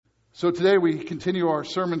So today we continue our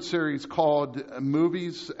sermon series called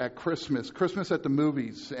Movies at Christmas, Christmas at the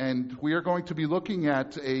Movies. And we are going to be looking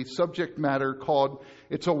at a subject matter called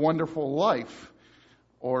It's a Wonderful Life,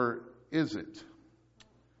 or is it?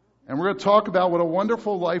 And we're going to talk about what a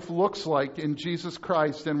wonderful life looks like in Jesus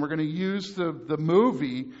Christ. And we're going to use the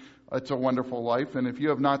movie It's a Wonderful Life. And if you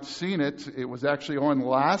have not seen it, it was actually on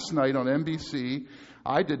last night on NBC.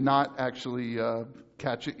 I did not actually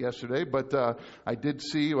catch it yesterday, but I did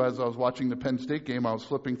see, as I was watching the Penn State game, I was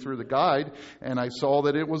flipping through the guide, and I saw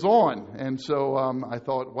that it was on. And so I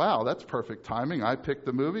thought, wow, that's perfect timing. I picked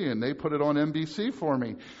the movie, and they put it on NBC for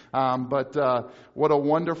me. But what a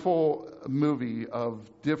wonderful movie of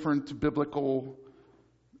different biblical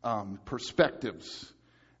perspectives.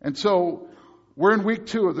 And so we're in week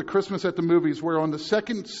 2 of the Christmas at the Movies. We're on the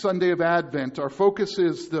second Sunday of Advent. Our focus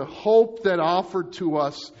is the hope that offered to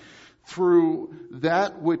us through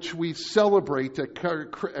that which we celebrate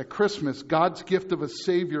at Christmas, God's gift of a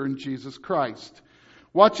Savior in Jesus Christ.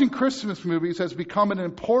 Watching Christmas movies has become an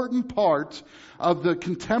important part of the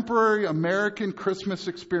contemporary American Christmas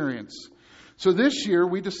experience. So this year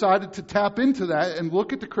we decided to tap into that and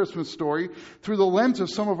look at the Christmas story through the lens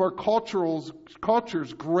of some of our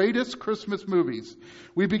culture's greatest Christmas movies.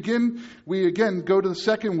 We again go to the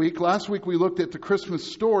second week. Last week we looked at the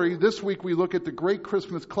Christmas Story. This week we look at the great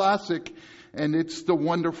Christmas classic, and it's The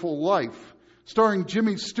Wonderful Life, starring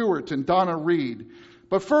Jimmy Stewart and Donna Reed.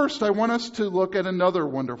 But first I want us to look at another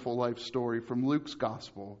wonderful life story from Luke's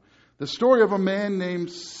Gospel. The story of a man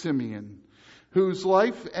named Simeon, whose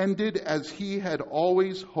life ended as he had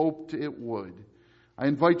always hoped it would. I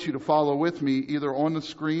invite you to follow with me either on the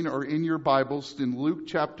screen or in your Bibles in Luke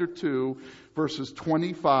chapter 2, verses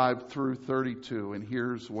 25 through 32. And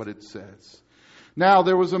here's what it says. Now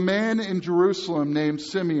there was a man in Jerusalem named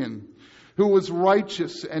Simeon, who was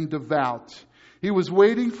righteous and devout. He was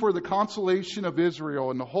waiting for the consolation of Israel,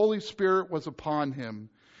 and the Holy Spirit was upon him.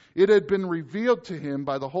 It had been revealed to him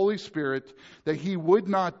by the Holy Spirit that he would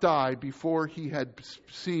not die before he had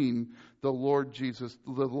seen the Lord Jesus,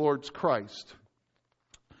 the Lord's Christ.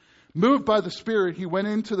 Moved by the Spirit, he went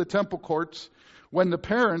into the temple courts when the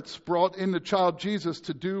parents brought in the child Jesus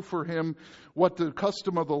to do for him what the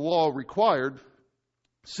custom of the law required.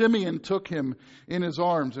 Simeon took him in his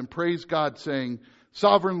arms and praised God, saying,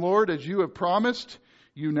 "Sovereign Lord, as you have promised,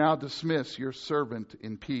 you now dismiss your servant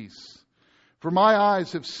in peace. For my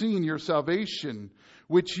eyes have seen your salvation,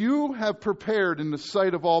 which you have prepared in the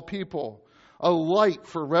sight of all people, a light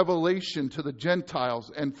for revelation to the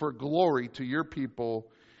Gentiles and for glory to your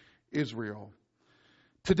people, Israel."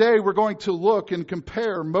 Today we're going to look and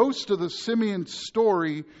compare most of the Simeon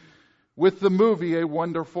story with the movie A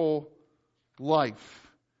Wonderful Life.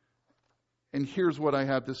 And here's what I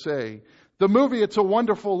have to say. The movie It's a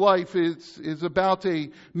Wonderful Life is about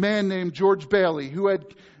a man named George Bailey who had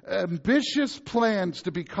ambitious plans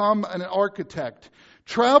to become an architect,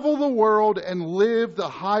 travel the world, and live the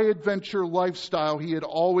high adventure lifestyle he had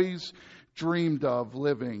always dreamed of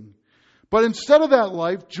living. But instead of that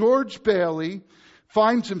life, George Bailey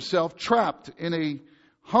finds himself trapped in a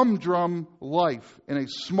humdrum life in a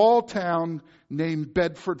small town named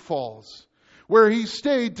Bedford Falls, where he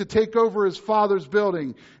stayed to take over his father's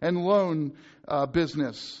building and loan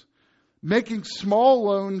business, making small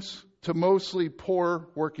loans to mostly poor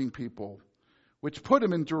working people, which put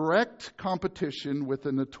him in direct competition with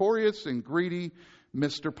the notorious and greedy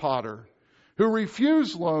Mr. Potter, who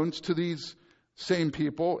refused loans to these same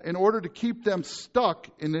people in order to keep them stuck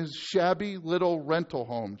in his shabby little rental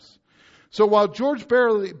homes. So while George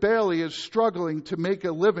Bailey is struggling to make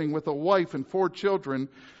a living with a wife and 4 children,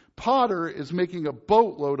 Potter is making a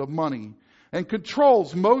boatload of money and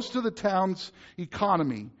controls most of the town's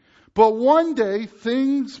economy. But one day,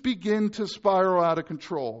 things begin to spiral out of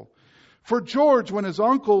control. For George, when his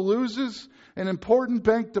uncle loses an important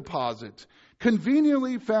bank deposit,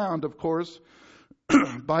 conveniently found, of course,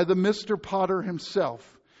 by the Mr. Potter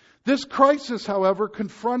himself. This crisis, however,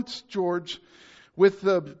 confronts George with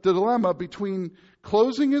the dilemma between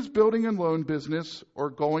closing his building and loan business or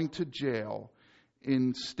going to jail.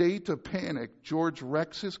 In state of panic, George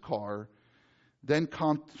wrecks his car, then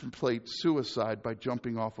contemplates suicide by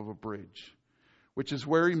jumping off of a bridge, which is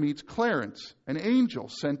where he meets Clarence, an angel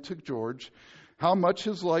sent to George, how much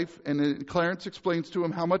his life, and Clarence explains to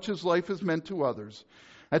him how much his life has meant to others.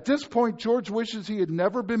 At this point, George wishes he had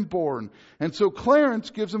never been born, and so Clarence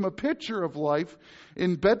gives him a picture of life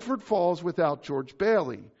in Bedford Falls without George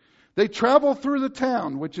Bailey. They travel through the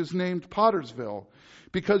town, which is named Pottersville,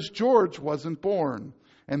 because George wasn't born,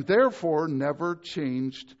 and therefore never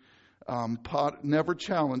challenged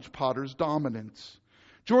Potter's dominance.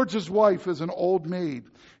 George's wife is an old maid.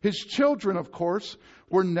 His children, of course,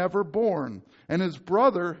 were never born. And his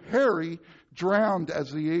brother, Harry, drowned at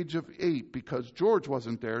the age of 8 because George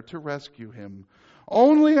wasn't there to rescue him.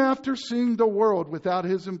 Only after seeing the world without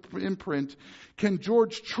his imprint can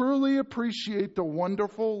George truly appreciate the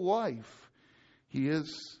wonderful life he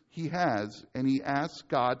has, and he asks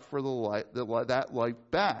God for that life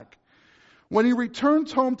back. When he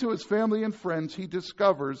returns home to his family and friends, he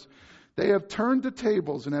discovers they have turned the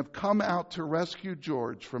tables and have come out to rescue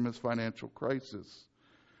George from his financial crisis.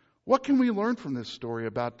 What can we learn from this story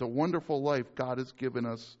about the wonderful life God has given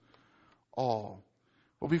us all?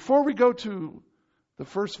 Well, before we go to the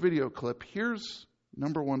first video clip, here's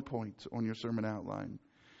number 1 point on your sermon outline.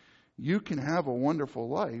 You can have a wonderful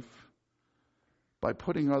life by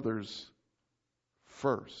putting others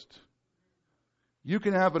first. You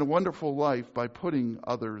can have a wonderful life by putting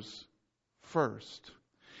others first.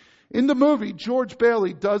 In the movie, George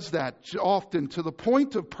Bailey does that often to the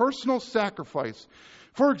point of personal sacrifice.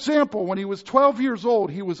 For example, when he was 12 years old,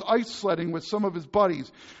 he was ice sledding with some of his buddies.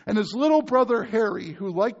 And his little brother Harry,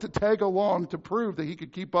 who liked to tag along to prove that he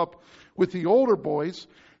could keep up with the older boys,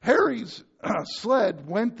 Harry's sled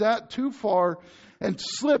went that too far and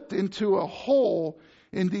slipped into a hole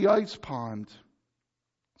in the ice pond.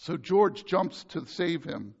 So George jumps to save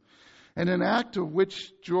him. And an act of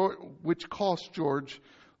which cost George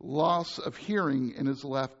loss of hearing in his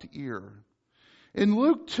left ear. In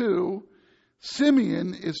Luke 2,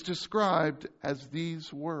 Simeon is described as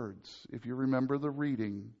these words, if you remember the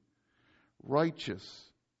reading: righteous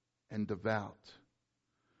and devout.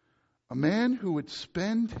 A man who would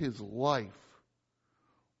spend his life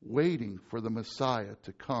waiting for the Messiah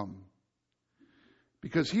to come,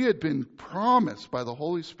 because he had been promised by the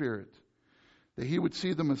Holy Spirit that he would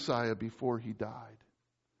see the Messiah before he died.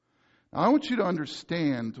 Now, I want you to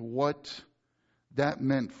understand what that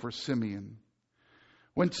meant for Simeon.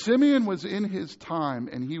 When Simeon was in his time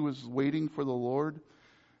and he was waiting for the Lord,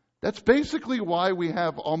 that's basically why we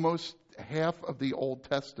have almost half of the Old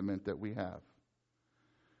Testament that we have.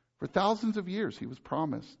 For thousands of years, he was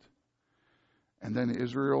promised. And then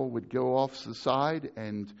Israel would go off the side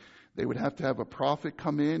and they would have to have a prophet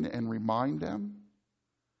come in and remind them.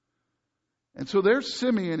 And so there's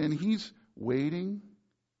Simeon, and he's waiting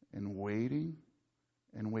and waiting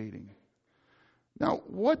and waiting. Now,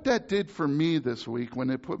 what that did for me this week, when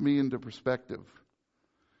it put me into perspective,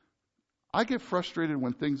 I get frustrated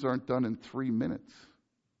when things aren't done in 3 minutes.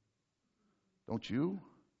 Don't you?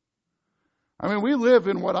 I mean, we live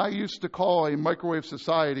in what I used to call a microwave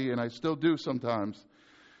society, and I still do sometimes.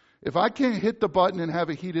 If I can't hit the button and have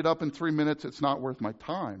it heated up in 3 minutes, it's not worth my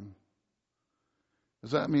time.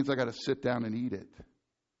 Because that means I got to sit down and eat it.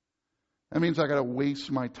 That means I got to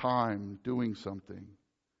waste my time doing something.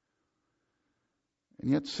 And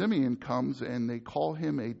yet Simeon comes and they call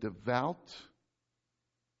him a devout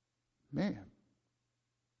man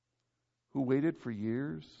who waited for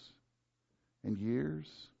years and years.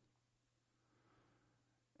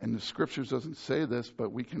 And the scriptures doesn't say this,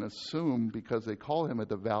 but we can assume because they call him a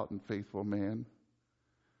devout and faithful man.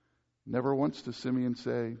 Never once does Simeon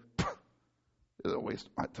say, "This is a waste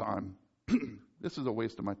of my time. This is a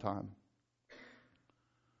waste of my time.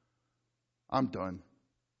 I'm done."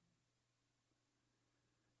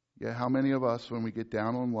 Yeah, how many of us, when we get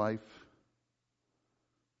down on life,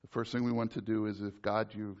 the first thing we want to do is, if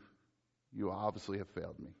God, you obviously have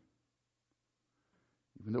failed me.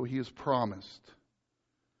 Even though he has promised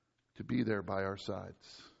to be there by our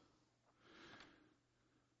sides.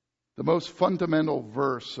 The most fundamental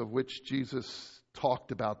verse of which Jesus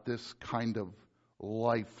talked about this kind of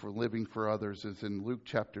life for living for others is in Luke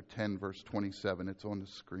chapter 10, verse 27. It's on the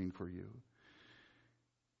screen for you.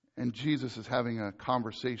 And Jesus is having a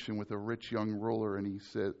conversation with a rich young ruler, and he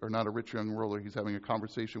said, or not a rich young ruler, he's having a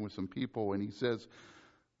conversation with some people, and he says,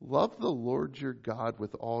 "Love the Lord your God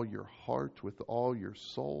with all your heart, with all your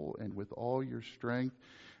soul, and with all your strength,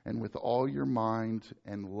 and with all your mind,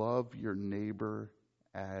 and love your neighbor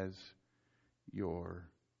as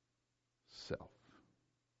yourself."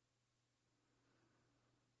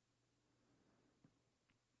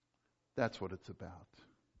 That's what it's about.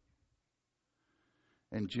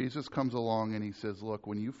 And Jesus comes along and he says, look,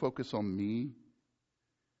 when you focus on me,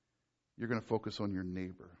 you're going to focus on your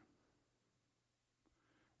neighbor.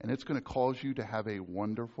 And it's going to cause you to have a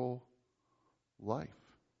wonderful life.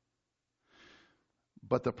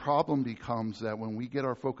 But the problem becomes that when we get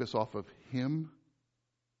our focus off of him,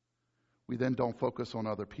 we then don't focus on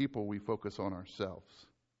other people, we focus on ourselves.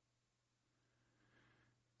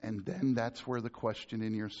 And then that's where the question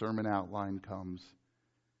in your sermon outline comes.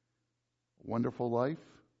 Wonderful life,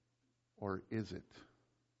 or is it?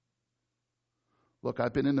 Look,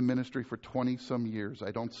 I've been in the ministry for 20-some years.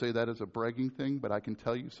 I don't say that as a bragging thing, but I can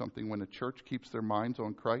tell you something. When a church keeps their minds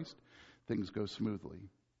on Christ, things go smoothly.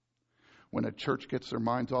 When a church gets their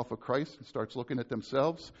minds off of Christ and starts looking at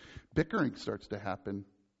themselves, bickering starts to happen.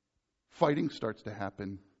 Fighting starts to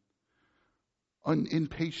happen.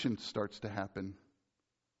 Impatience starts to happen.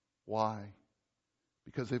 Why?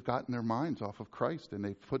 Because they've gotten their minds off of Christ and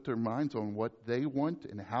they've put their minds on what they want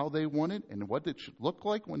and how they want it and what it should look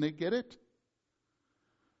like when they get it.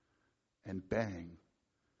 And bang,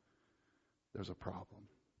 there's a problem.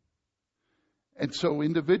 And so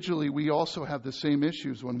individually, we also have the same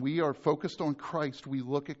issues. When we are focused on Christ, we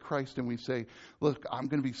look at Christ and we say, look, I'm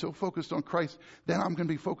going to be so focused on Christ, then I'm going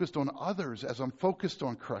to be focused on others as I'm focused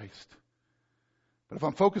on Christ. But if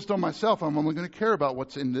I'm focused on myself, I'm only going to care about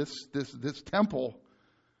what's in this temple.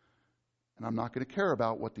 And I'm not going to care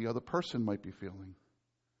about what the other person might be feeling.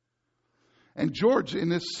 And George, in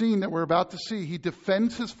this scene that we're about to see, he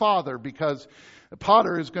defends his father because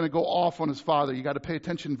Potter is going to go off on his father. You got to pay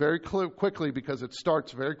attention very quickly because it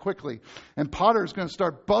starts very quickly. And Potter is going to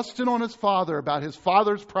start busting on his father about his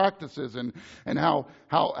father's practices and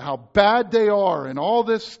how bad they are and all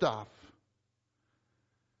this stuff.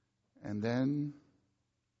 And then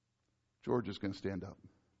George is going to stand up.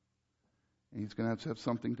 And he's going to have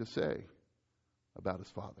something to say about his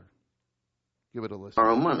father. Give it a listen.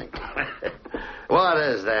 Borrow money. What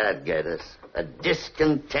does that get us? A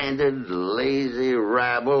discontented, lazy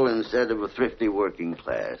rabble instead of a thrifty working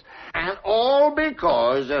class. And all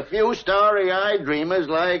because a few starry-eyed dreamers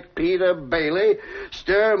like Peter Bailey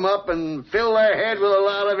stir 'em up and fill their head with a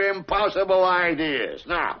lot of impossible ideas.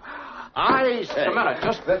 Now, I say... Just a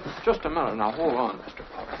minute. Just a minute. Now, hold on, Mr.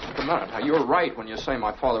 Potter. Just a minute. Now, you're right when you say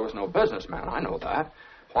my father was no businessman. I know that.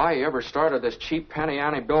 Why he ever started this cheap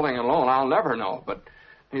penny-ante building and loan, I'll never know. But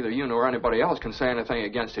neither you nor anybody else can say anything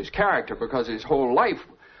against his character because his whole life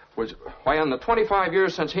was... Why, in the 25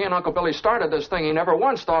 years since he and Uncle Billy started this thing, he never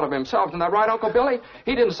once thought of himself. Isn't that right, Uncle Billy?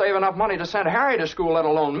 He didn't save enough money to send Harry to school, let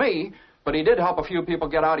alone me. But he did help a few people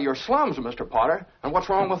get out of your slums, Mr. Potter. And what's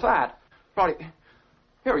wrong with that? Probably...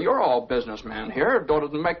 Here, you're all businessmen here.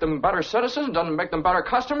 Doesn't it make them better citizens? Doesn't it make them better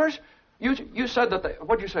customers? You said that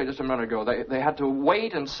what'd you say just a minute ago? They had to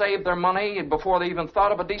wait and save their money before they even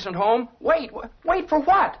thought of a decent home? Wait for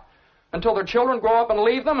what? Until their children grow up and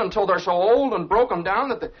leave them? Until they're so old and broken down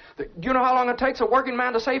that do you know how long it takes a working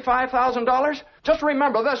man to save $5,000? Just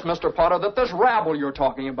remember this, Mr. Potter, that this rabble you're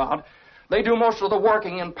talking about, they do most of the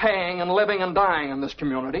working and paying and living and dying in this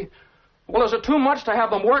community. Well, is it too much to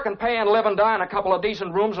have them work and pay and live and die in a couple of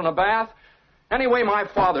decent rooms and a bath? Anyway, my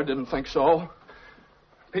father didn't think so.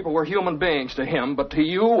 People were human beings to him, but to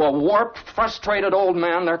you, a warped, frustrated old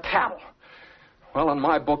man, they're cattle. Well, in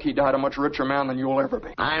my book, he died a much richer man than you'll ever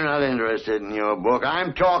be. I'm not interested in your book.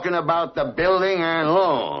 I'm talking about the building and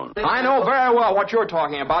loan. I know very well what you're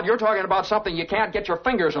talking about. You're talking about something you can't get your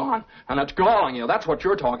fingers on, and it's galling you. That's what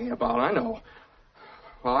you're talking about, I know.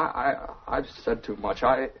 Well, I've said too much.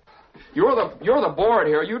 You're the board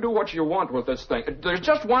here. You do what you want with this thing. There's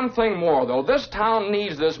just one thing more, though. This town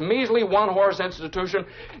needs this measly one-horse institution,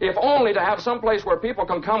 if only to have some place where people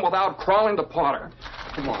can come without crawling to Potter.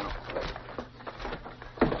 Come on.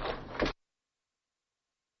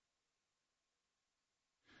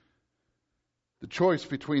 The choice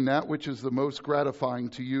between that which is the most gratifying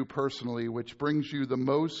to you personally, which brings you the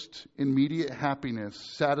most immediate happiness,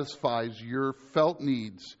 satisfies your felt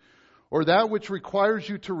needs, or that which requires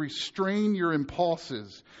you to restrain your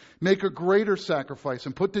impulses, make a greater sacrifice,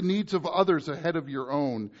 and put the needs of others ahead of your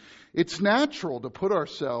own. It's natural to put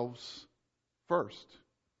ourselves first.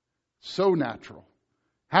 So natural.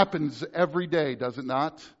 Happens every day, does it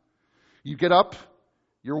not? You get up,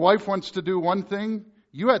 your wife wants to do one thing,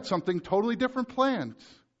 you had something totally different planned.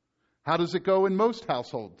 How does it go in most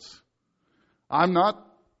households? I'm not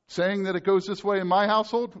saying that it goes this way in my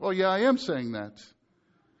household. Well, yeah, I am saying that.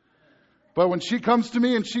 But when she comes to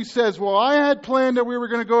me and she says, well, I had planned that we were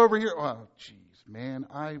going to go over here. Oh, geez, man,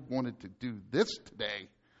 I wanted to do this today.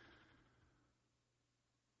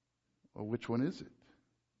 Well, which one is it?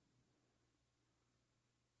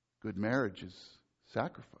 Good marriage is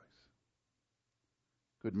sacrifice.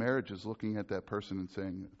 Good marriage is looking at that person and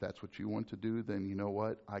saying, if that's what you want to do, then you know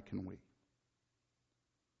what? I can wait.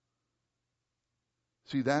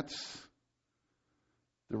 See, that's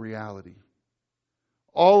the reality.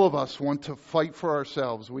 All of us want to fight for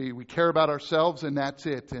ourselves. We care about ourselves, and that's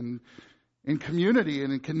it. And in community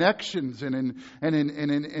and in connections and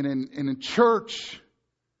in church,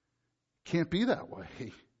 it can't be that way.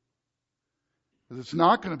 Because it's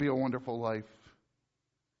not going to be a wonderful life.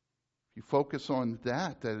 If you focus on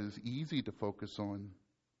that is easy to focus on.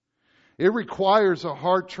 It requires a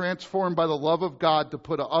heart transformed by the love of God to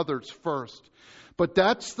put others first. But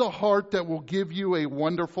that's the heart that will give you a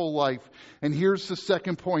wonderful life. And here's the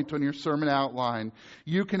second point on your sermon outline.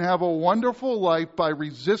 You can have a wonderful life by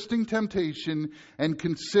resisting temptation and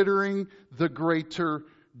considering the greater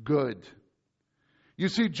good. You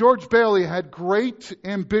see, George Bailey had great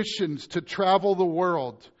ambitions to travel the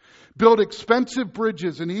world, build expensive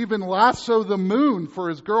bridges, and even lasso the moon for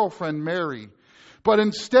his girlfriend, Mary. But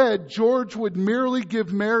instead, George would merely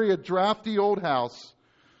give Mary a drafty old house,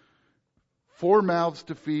 4 mouths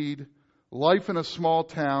to feed, life in a small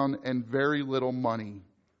town, and very little money.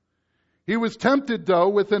 He was tempted, though,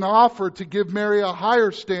 with an offer to give Mary a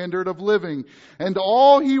higher standard of living, and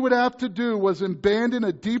all he would have to do was abandon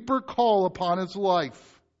a deeper call upon his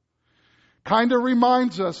life. Kind of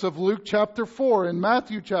reminds us of Luke chapter 4 and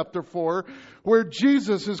Matthew chapter 4, where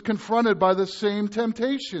Jesus is confronted by the same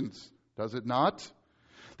temptations. Does it not?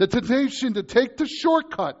 The temptation to take the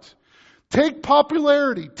shortcut, take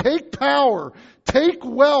popularity, take power, take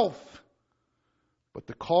wealth. But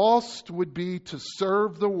the cost would be to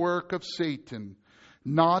serve the work of Satan,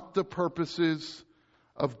 not the purposes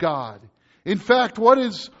of God. In fact, what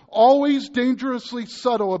is always dangerously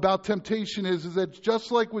subtle about temptation is that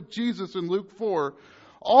just like with Jesus in Luke 4,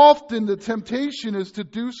 often the temptation is to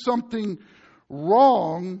do something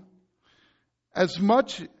wrong as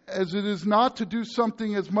much as it is not to do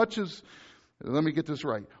something as much as... Let me get this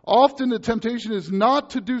right. Often the temptation is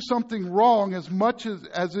not to do something wrong as much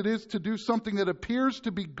as it is to do something that appears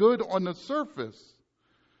to be good on the surface.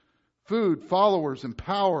 Food, followers, and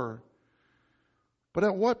power. But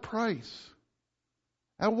at what price?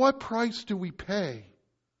 At what price do we pay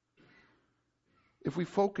if we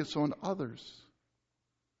focus on others?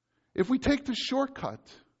 If we take the shortcut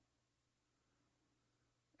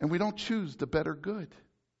and we don't choose the better good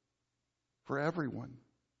for everyone?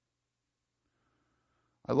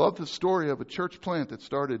 I love the story of a church plant that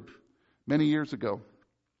started many years ago.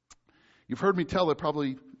 You've heard me tell it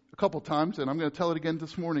probably a couple times, and I'm going to tell it again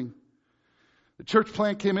this morning. The church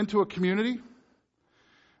plant came into a community,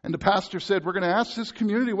 and the pastor said, we're going to ask this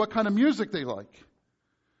community what kind of music they like,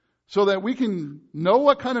 so that we can know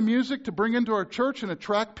what kind of music to bring into our church and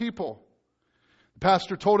attract people. The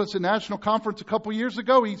pastor told us at National Conference a couple years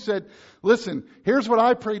ago, he said, listen, here's what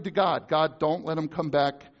I prayed to God. God, don't let them come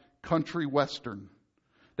back country western.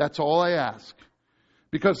 That's all I ask.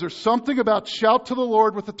 Because there's something about shout to the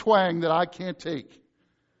Lord with a twang that I can't take.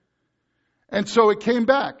 And so it came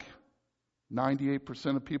back.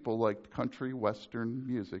 98% of people liked country western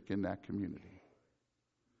music in that community.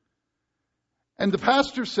 And the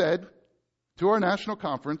pastor said to our national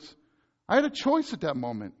conference, I had a choice at that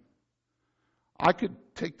moment. I could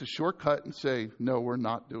take the shortcut and say, no, we're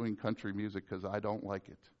not doing country music because I don't like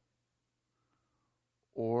it.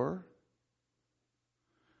 Or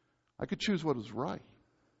I could choose what is right.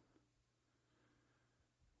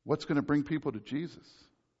 What's going to bring people to Jesus?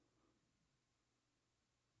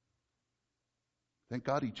 Thank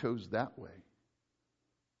God he chose that way.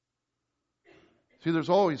 See, there's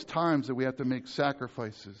always times that we have to make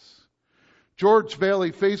sacrifices. George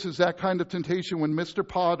Bailey faces that kind of temptation when Mr.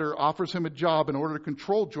 Potter offers him a job in order to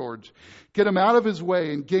control George, get him out of his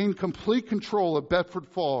way, and gain complete control of Bedford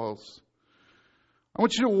Falls. I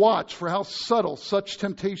want you to watch for how subtle such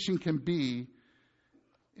temptation can be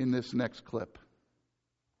in this next clip.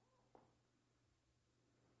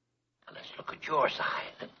 Now let's look at your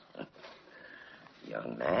side.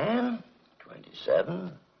 Young man,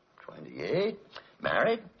 27, 28,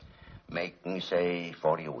 married, making, say,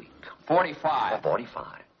 40 a week. 45.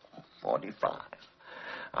 45.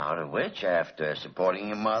 Out of which, after supporting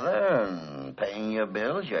your mother and paying your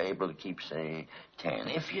bills, you're able to keep, say, 10,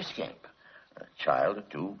 if you skimp. A child or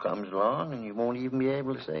two comes along, and you won't even be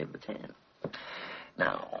able to save the 10.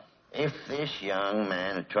 Now, if this young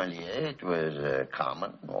man at 28 was a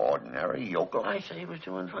common, ordinary yokel, I say he was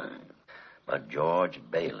doing fine. But George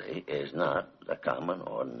Bailey is not the common,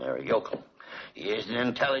 ordinary yokel. He is an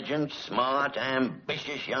intelligent, smart,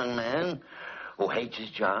 ambitious young man who hates his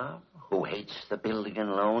job, who hates the building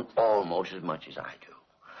and loan almost as much as I do.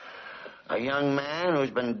 A young man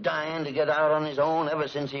who's been dying to get out on his own ever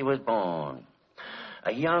since he was born.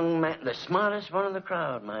 A young man, the smartest one in the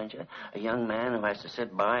crowd, mind you. A young man who has to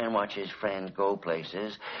sit by and watch his friends go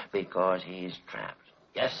places because he's trapped.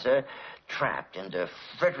 Yes, sir, trapped into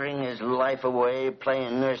frittering his life away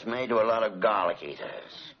playing nursemaid to a lot of garlic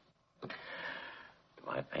eaters. Do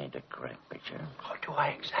I paint a correct picture, or do I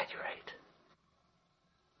exaggerate?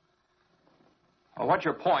 Well, what's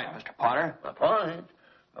your point, Mr. Potter?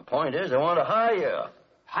 My point is I want to hire you.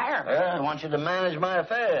 Hire me? I want you to manage my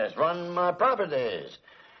affairs, run my properties.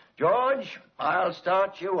 George, I'll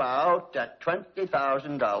start you out at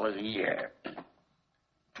 $20,000 a year.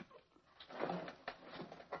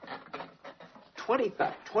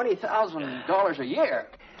 $20,000 a year?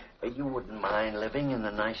 You wouldn't mind living in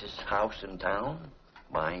the nicest house in town?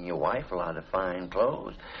 Buying your wife a lot of fine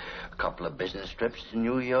clothes? A couple of business trips to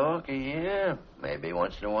New York a year? Maybe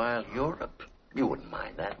once in a while Europe? You wouldn't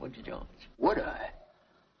mind that, would you, George? Would I?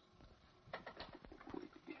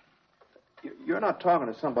 You're not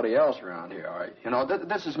talking to somebody else around here, are you? You know,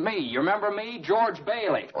 this is me. You remember me? George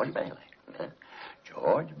Bailey. George Bailey.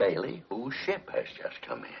 George Bailey, whose ship has just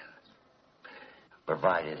come in.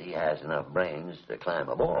 Provided he has enough brains to climb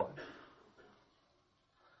aboard.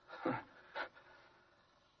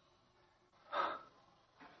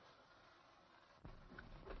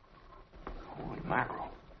 Holy mackerel.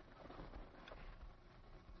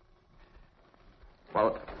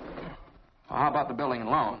 Well, how about the building and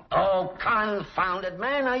loan? Oh, confound it,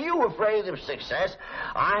 man. Are you afraid of success?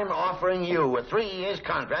 I'm offering you a 3 years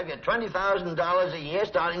contract at $20,000 a year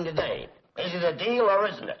starting today. Is it a deal or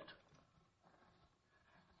isn't it?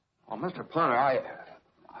 Well, Mr. Potter,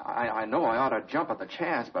 I know I ought to jump at the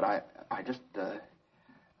chance, but I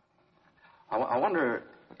wonder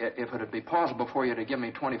if it would be possible for you to give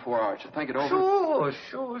me 24 hours to think it over.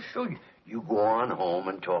 Sure. You go on home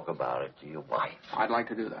and talk about it to your wife. I'd like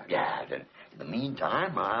to do that. Yeah, then in the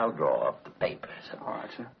meantime, I'll draw up the papers. All right,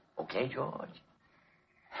 sir. Okay, George?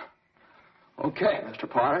 Okay, Mr.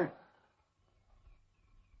 Potter.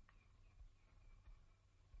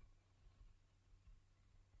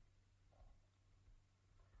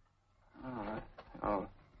 All right.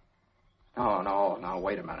 Oh, no,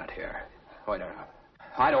 wait a minute here. Wait a minute.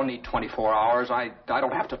 I don't need 24 hours. I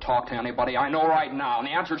don't have to talk to anybody. I know right now. And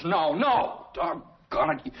the answer's no.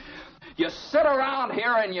 Doggone it. You sit around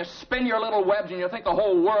here and you spin your little webs and you think the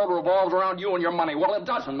whole world revolves around you and your money. Well, it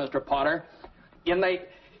doesn't, Mr. Potter. In the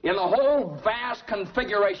whole vast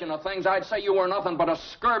configuration of things, I'd say you were nothing but a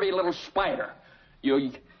scurvy little spider.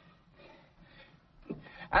 And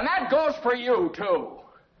that goes for you, too.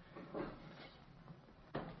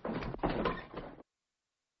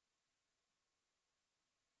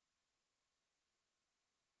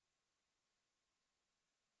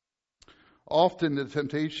 Often the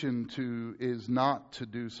temptation is not to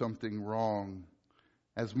do something wrong,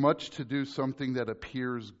 as much to do something that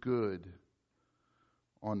appears good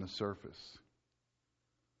on the surface.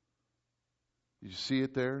 You see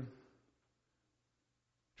it there?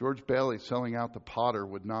 George Bailey selling out the Potter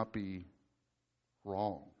would not be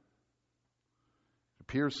wrong. It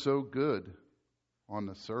appears so good on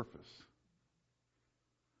the surface.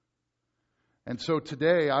 And so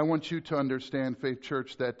today, I want you to understand, Faith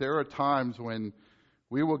Church, that there are times when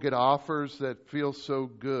we will get offers that feel so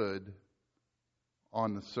good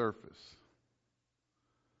on the surface.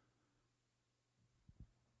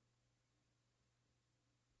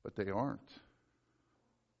 But they aren't.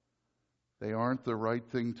 They aren't the right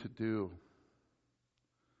thing to do.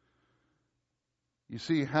 You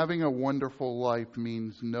see, having a wonderful life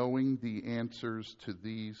means knowing the answers to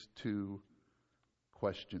these two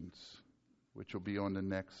questions, which will be on the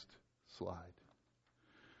next slide.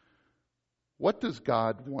 What does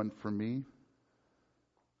God want for me?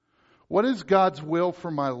 What is God's will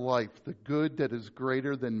for my life, the good that is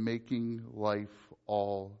greater than making life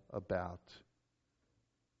all about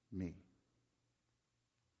me?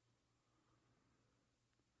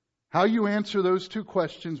 How you answer those two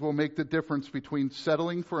questions will make the difference between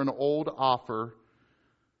settling for an old offer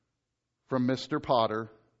from Mr.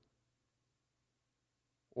 Potter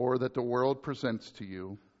or that the world presents to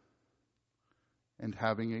you, and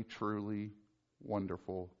having a truly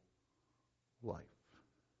wonderful life.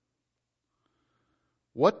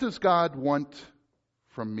 What does God want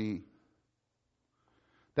from me?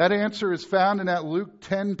 That answer is found in that Luke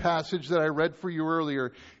 10 passage that I read for you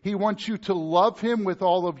earlier. He wants you to love Him with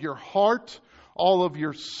all of your heart, all of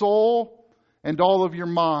your soul, and all of your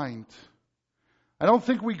mind. I don't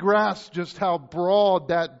think we grasp just how broad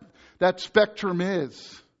that spectrum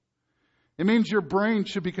is. It means your brain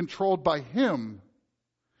should be controlled by Him.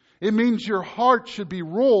 It means your heart should be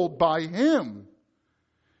ruled by Him.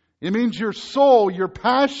 It means your soul, your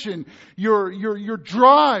passion, your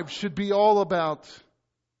drive should be all about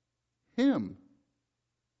Him.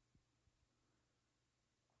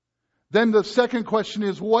 Then the second question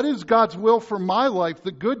is, what is God's will for my life?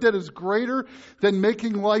 The good that is greater than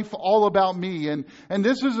making life all about me. And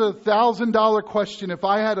this is a $1,000 question. If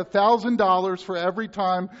I had $1,000 for every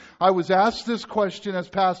time I was asked this question as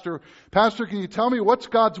pastor, can you tell me what's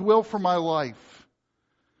God's will for my life?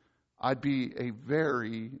 I'd be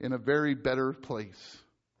in a very better place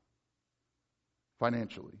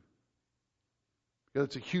financially. Because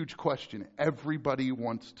it's a huge question. Everybody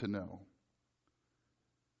wants to know.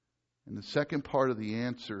 And the second part of the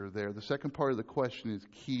answer there, the second part of the question is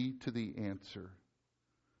key to the answer.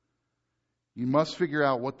 You must figure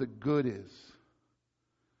out what the good is.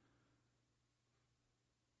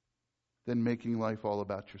 Than making life all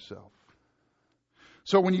about yourself.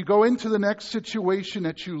 So when you go into the next situation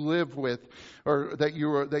that you live with, or that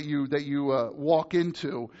you walk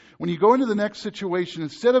into, when you go into the next situation,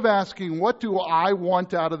 instead of asking, what do I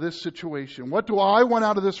want out of this situation? What do I want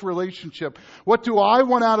out of this relationship? What do I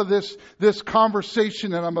want out of this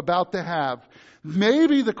conversation that I'm about to have?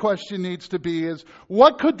 Maybe the question needs to be is,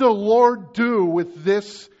 what could the Lord do with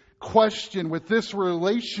this question, with this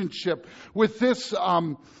relationship, with this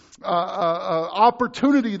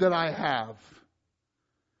opportunity that I have?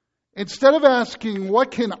 Instead of asking,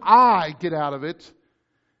 what can I get out of it?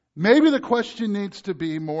 Maybe the question needs to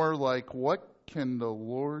be more like, what can the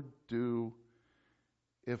Lord do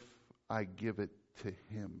if I give it to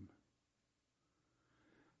Him?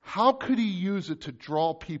 How could He use it to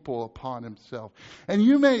draw people upon Himself? And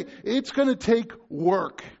it's going to take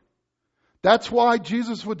work. That's why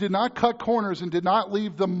Jesus did not cut corners and did not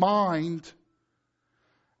leave the mind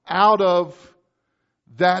out of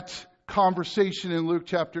that conversation in Luke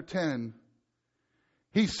chapter 10.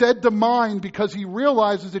 He said the mind because He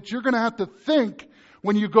realizes that you're going to have to think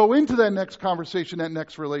when you go into that next conversation, that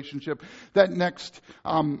next relationship, that next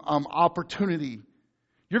opportunity.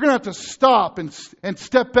 You're going to have to stop and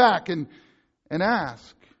step back and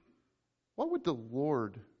ask, what would the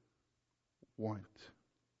Lord want?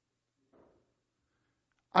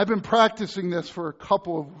 I've been practicing this for a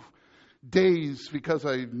couple of days because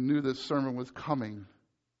I knew this sermon was coming.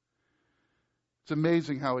 It's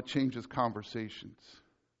amazing how it changes conversations.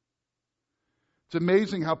 It's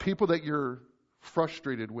amazing how people that you're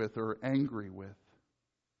frustrated with or angry with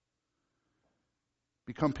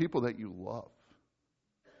become people that you love.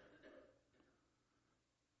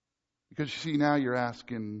 Because you see, now you're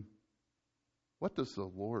asking, what does the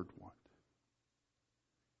Lord want?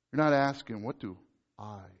 You're not asking, what do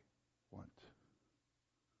I want?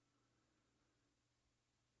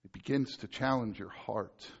 It begins to challenge your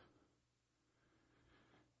heart.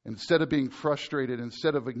 Instead of being frustrated,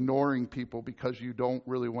 instead of ignoring people because you don't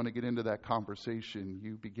really want to get into that conversation,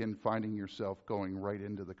 you begin finding yourself going right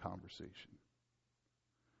into the conversation.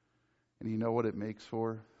 And you know what it makes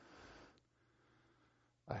for?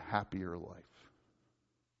 A happier life.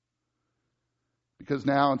 Because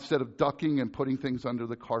now, instead of ducking and putting things under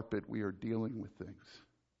the carpet, we are dealing with things.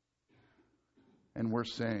 And we're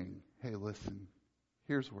saying, hey, listen,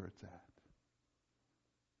 here's where it's at.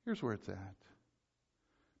 Here's where it's at.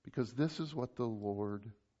 Because this is what the Lord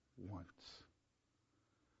wants.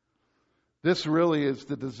 This really is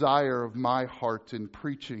the desire of my heart in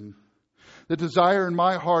preaching. The desire in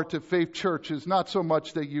my heart at Faith Church is not so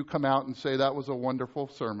much that you come out and say that was a wonderful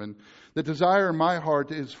sermon. The desire in my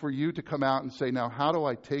heart is for you to come out and say, now how do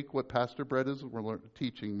I take what Pastor Brett is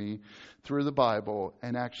teaching me through the Bible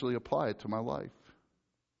and actually apply it to my life?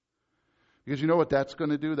 Because you know what that's going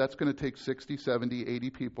to do? That's going to take 60, 70, 80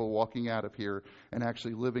 people walking out of here and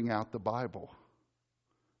actually living out the Bible.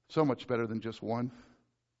 So much better than just one.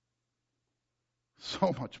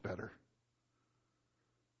 So much better.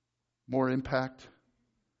 More impact.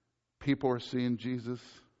 People are seeing Jesus.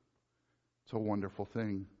 It's a wonderful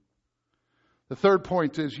thing. The third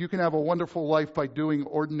point is you can have a wonderful life by doing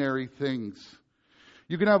ordinary things.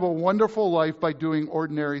 You can have a wonderful life by doing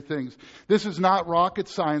ordinary things. This is not rocket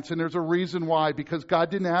science, and there's a reason why. Because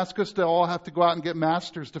God didn't ask us to all have to go out and get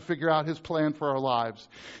masters to figure out His plan for our lives.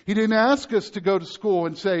 He didn't ask us to go to school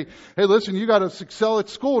and say, hey, listen, you got to excel at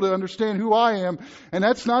school to understand who I am. And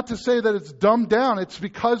that's not to say that it's dumbed down. It's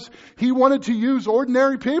because He wanted to use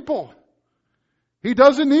ordinary people. He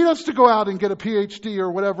doesn't need us to go out and get a PhD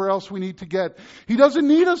or whatever else we need to get. He doesn't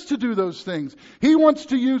need us to do those things. He wants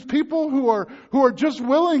to use people who are just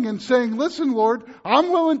willing and saying, listen, Lord,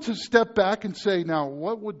 I'm willing to step back and say, now,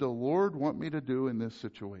 what would the Lord want me to do in this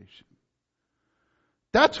situation?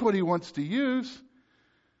 That's what He wants to use.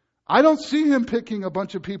 I don't see Him picking a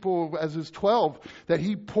bunch of people as His 12 that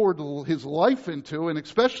He poured His life into, and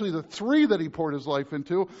especially the 3 that He poured His life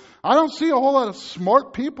into. I don't see a whole lot of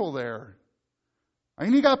smart people there. I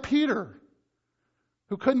mean, you got Peter,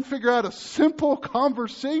 who couldn't figure out a simple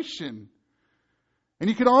conversation. And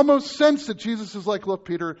you can almost sense that Jesus is like, look,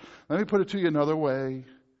 Peter, let me put it to you another way.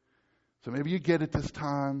 So maybe you get it this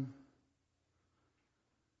time.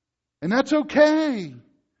 And that's okay.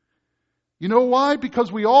 You know why?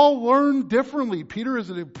 Because we all learn differently. Peter is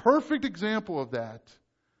a perfect example of that.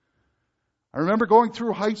 I remember going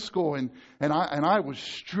through high school, and I was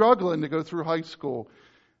struggling to go through high school.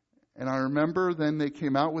 And I remember then they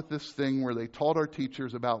came out with this thing where they taught our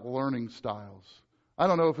teachers about learning styles. I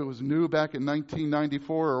don't know if it was new back in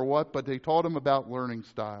 1994 or what, but they taught them about learning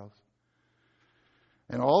styles.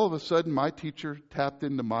 And all of a sudden, my teacher tapped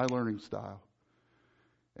into my learning style.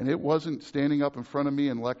 And it wasn't standing up in front of me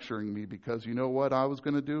and lecturing me, because you know what I was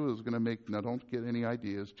going to do? I was going to make, now don't get any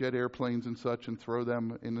ideas, jet airplanes and such and throw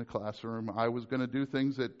them in the classroom. I was going to do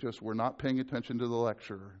things that just were not paying attention to the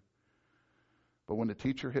lecturer. But when the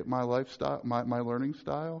teacher hit my lifestyle, my learning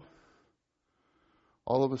style,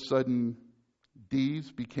 all of a sudden,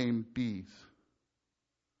 D's became B's.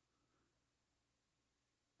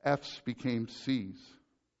 F's became C's.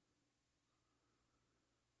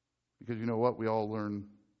 Because you know what? We all learn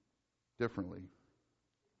differently.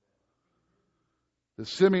 The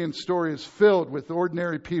Simeon story is filled with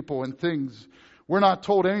ordinary people and things. We're not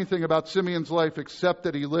told anything about Simeon's life except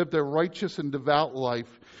that he lived a righteous and devout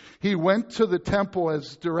life. He went to the temple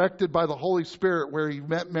as directed by the Holy Spirit, where he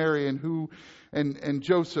met Mary and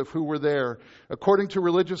Joseph, who were there, according to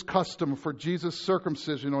religious custom for Jesus'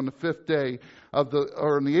 circumcision on the 8th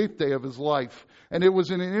day of his life. And it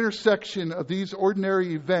was in an intersection of these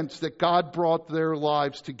ordinary events that God brought their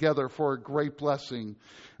lives together for a great blessing.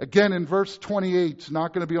 Again, in verse 28, it's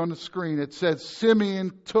not going to be on the screen, it says,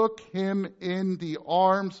 Simeon took him in the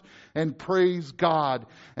arms and praised God,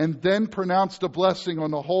 and then pronounced a blessing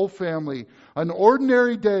on the whole family. An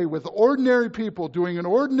ordinary day with ordinary people doing an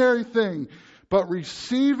ordinary thing, but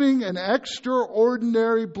receiving an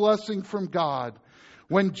extraordinary blessing from God.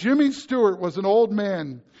 When Jimmy Stewart was an old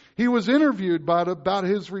man, he was interviewed about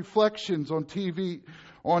his reflections on TV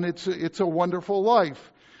on It's a Wonderful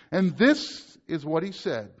Life. And this is what he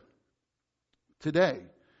said. Today,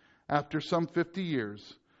 after some 50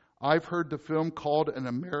 years, I've heard the film called an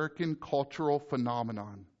American cultural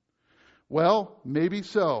phenomenon. Well, maybe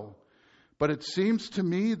so. But it seems to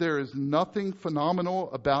me there is nothing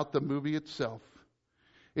phenomenal about the movie itself.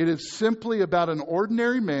 It is simply about an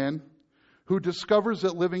ordinary man who discovers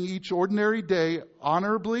that living each ordinary day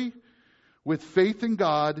honorably, with faith in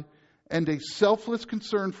God, and a selfless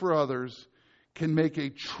concern for others, can make a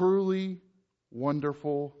truly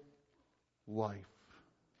wonderful life.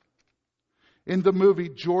 In the movie,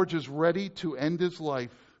 George is ready to end his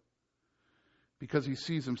life because he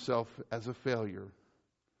sees himself as a failure.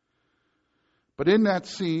 But in that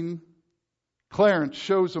scene, Clarence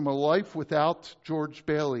shows him a life without George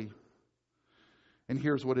Bailey. And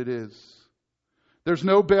here's what it is. There's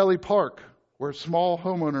no Bailey Park, where small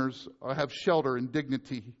homeowners have shelter and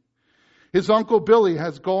dignity. His Uncle Billy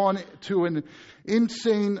has gone to an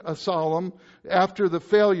insane asylum after the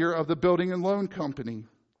failure of the building and loan company.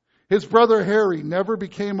 His brother Harry never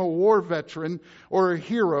became a war veteran or a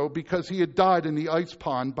hero because he had died in the ice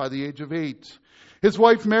pond by the age of 8. His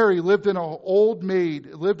wife Mary lived as an old maid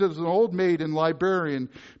and librarian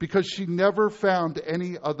because she never found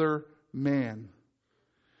any other man.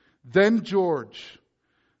 Then George,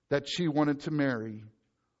 that she wanted to marry.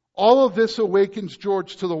 All of this awakens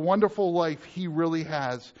George to the wonderful life he really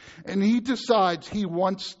has. And he decides he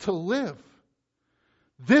wants to live.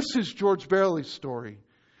 This is George Bailey's story.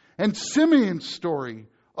 And Simeon's story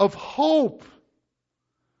of hope.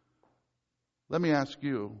 Let me ask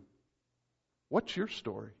you, what's your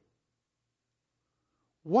story?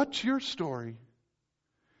 What's your story?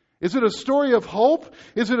 Is it a story of hope?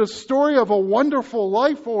 Is it a story of a wonderful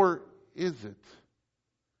life? Or is it?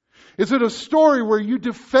 Is it a story where you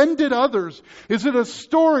defended others? Is it a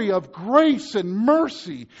story of grace and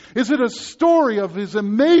mercy? Is it a story of His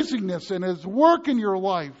amazingness and His work in your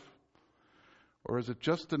life? Or is it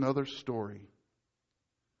just another story?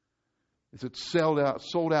 Is it sold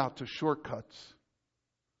out to shortcuts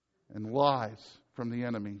and lies from the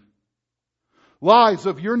enemy? Lies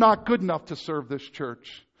of you're not good enough to serve this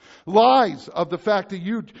church. Lies of the fact that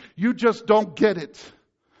you just don't get it.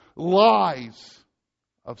 Lies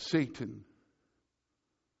of Satan?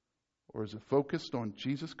 Or is it focused on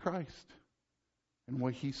Jesus Christ and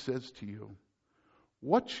what He says to you?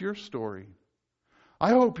 What's your story? I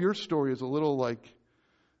hope your story is a little like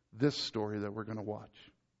this story that we're going to watch.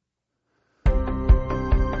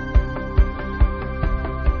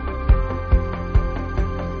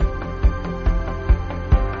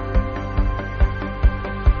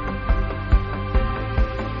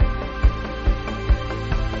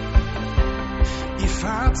 If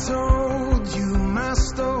I told you my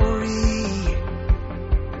story,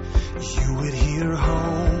 you would hear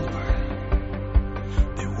hope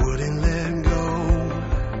that wouldn't let go.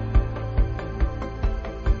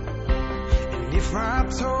 And if I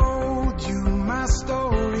told you my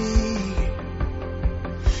story,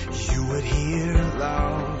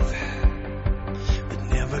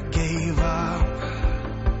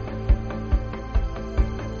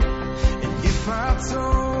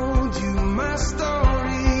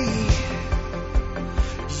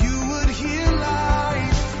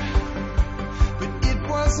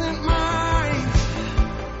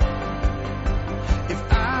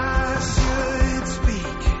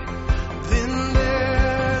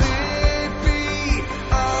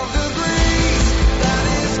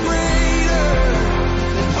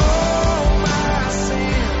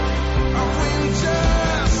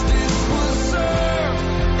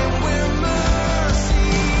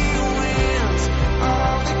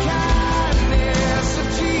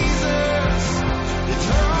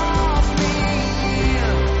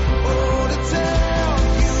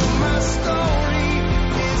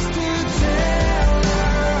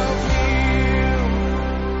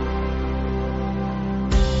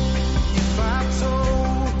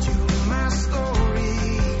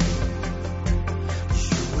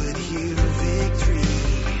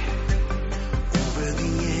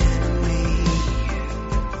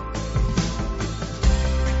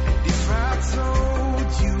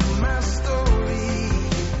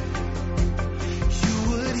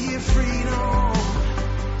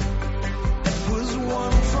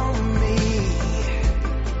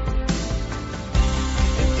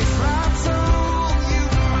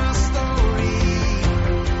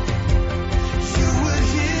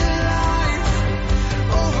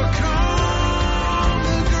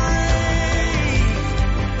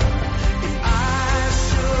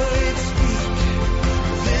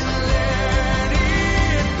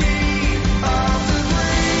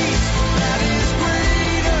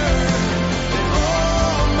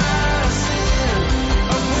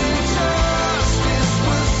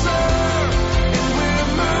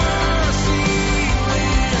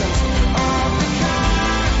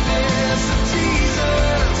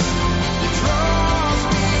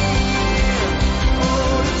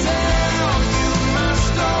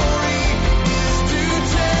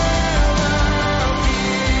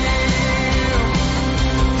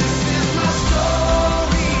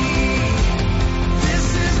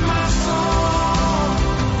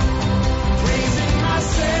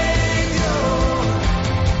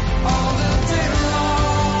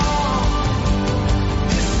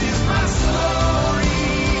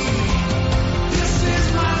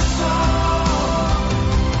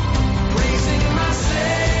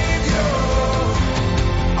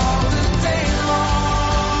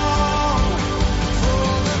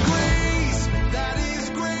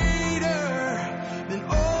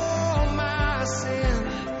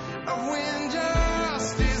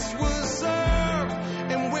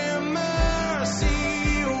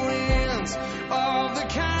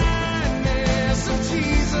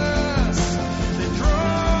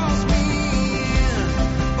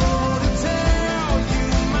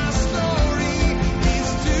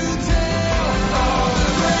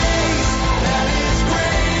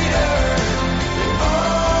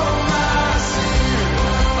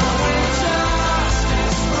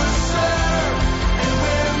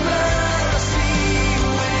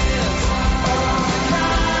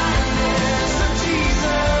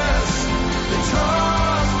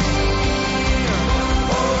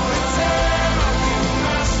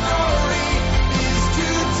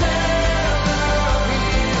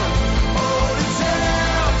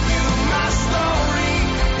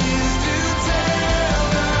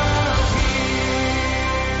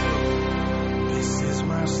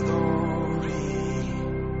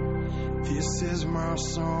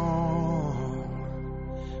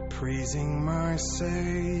 praising my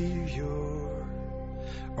Savior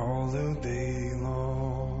all the day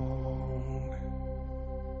long.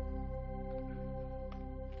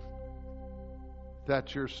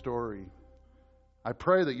 That's your story. I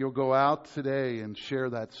pray that you'll go out today and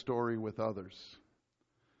share that story with others.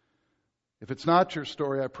 If it's not your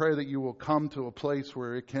story, I pray that you will come to a place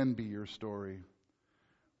where it can be your story,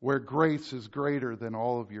 where grace is greater than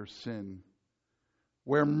all of your sin,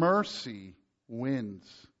 where mercy wins,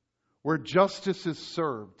 where justice is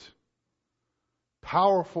served.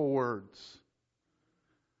 Powerful words.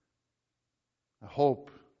 I hope,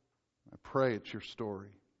 I pray it's your story.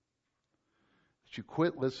 That you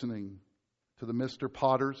quit listening to the Mr.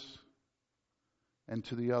 Potters and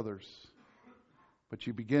to the others, but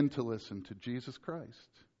you begin to listen to Jesus Christ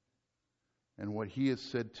and what He has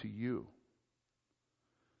said to you,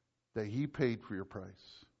 that He paid for your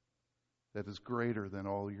price, that is greater than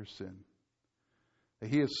all your sin, that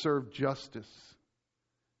He has served justice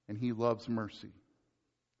and He loves mercy.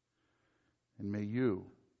 And may you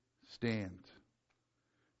stand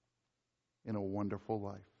in a wonderful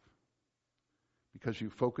life because you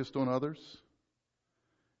focused on others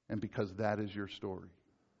and because that is your story.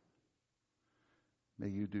 May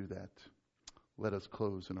you do that. Let us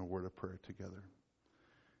close in a word of prayer together.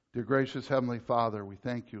 Dear gracious Heavenly Father, we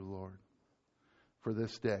thank you, Lord, for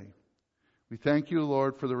this day. We thank you,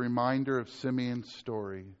 Lord, for the reminder of Simeon's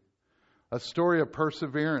story, a story of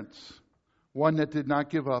perseverance, one that did not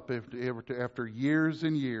give up after years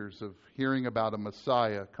and years of hearing about a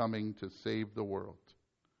Messiah coming to save the world.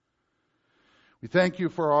 We thank you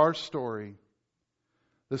for our story,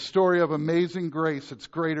 the story of amazing grace that's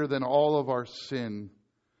greater than all of our sin,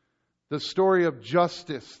 the story of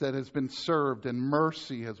justice that has been served and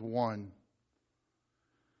mercy has won,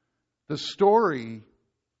 the story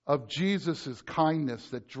of Jesus' kindness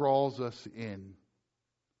that draws us in.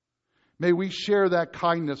 May we share that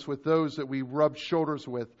kindness with those that we rub shoulders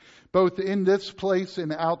with, both in this place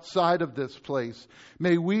and outside of this place.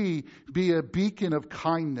 May we be a beacon of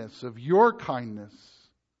kindness, of your kindness,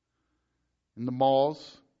 in the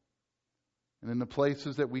malls and in the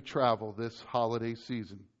places that we travel this holiday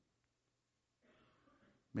season.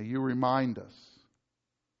 May you remind us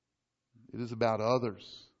it is about others.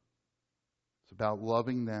 It's about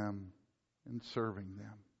loving them and serving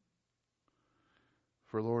them.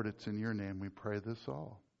 For Lord, it's in your name we pray this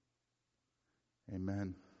all.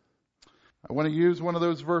 Amen. I want to use one of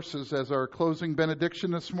those verses as our closing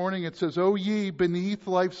benediction this morning. It says, O ye beneath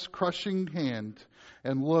life's crushing hand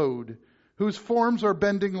and load, whose forms are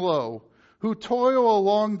bending low, who toil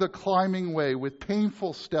along the climbing way with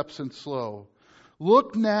painful steps and slow.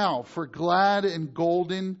 Look now for glad and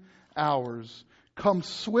golden hours. Come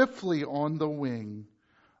swiftly on the wing.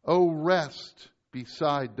 O rest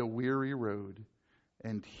beside the weary road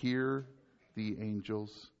and hear the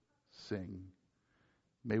angels sing.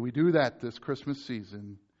 May we do that this Christmas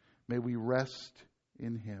season. May we rest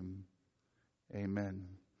in Him. Amen.